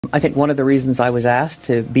I think one of the reasons I was asked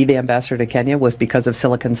to be the ambassador to Kenya was because of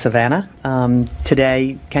Silicon Savannah.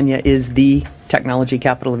 Today, Kenya is the technology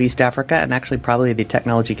capital of East Africa and actually probably the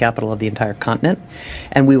technology capital of the entire continent.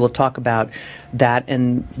 And we will talk about that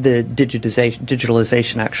and the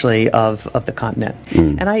digitalization actually of the continent.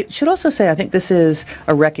 And I should also say I think this is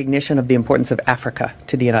a recognition of the importance of Africa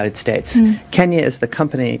to the United States. Kenya is the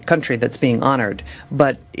country that's being honored,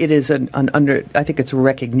 but it is I think it's a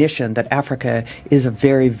recognition that Africa is a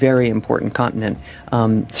very, very important continent,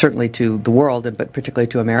 certainly to the world, but particularly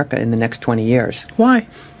to America in the next 20 years. Why?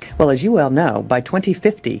 Well, as you well know, by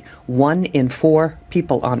 2050, 1 in 4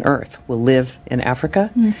 people on Earth will live in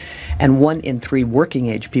Africa, and 1 in 3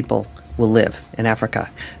 working-age people will live in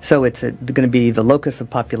Africa. So it's going to be the locus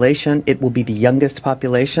of population. It will be the youngest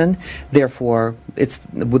population. Therefore, it's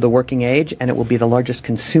with the working age, and it will be the largest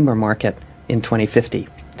consumer market in 2050.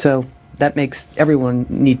 So that makes everyone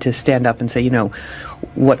need to stand up and say, you know,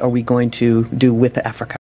 what are we going to do with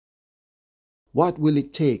Africa? What will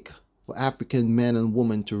it take for African men and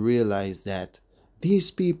women to realize that these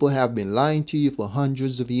people have been lying to you for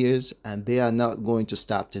hundreds of years and they are not going to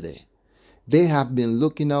stop today? They have been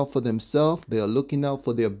looking out for themselves. They are looking out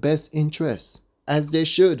for their best interests, as they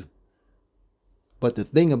should. But the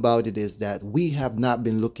thing about it is that we have not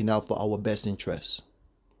been looking out for our best interests.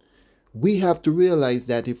 We have to realize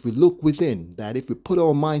that if we look within, that if we put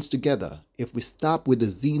our minds together, if we stop with the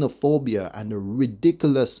xenophobia and the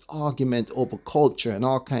ridiculous argument over culture and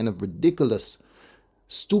all kind of ridiculous,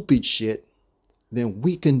 stupid shit, then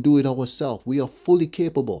we can do it ourselves. We are fully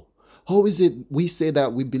capable. How is it we say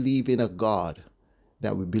that we believe in a God,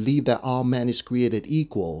 that we believe that all man is created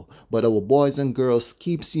equal, but our boys and girls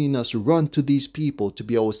keep seeing us run to these people to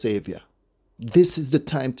be our savior? This is the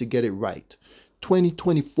time to get it right.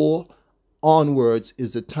 2024 onwards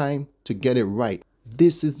is the time to get it right.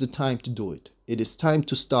 This is the time to do it. It is time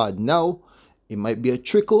to start now. It might be a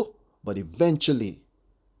trickle, but eventually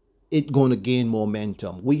it's going to gain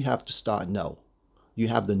momentum. We have to start now. You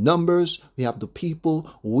have the numbers, we have the people.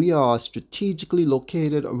 We are strategically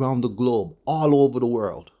located around the globe, all over the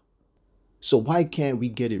world. So why can't we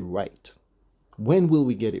get it right? When will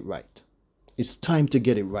we get it right? It's time to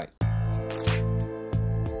get it right.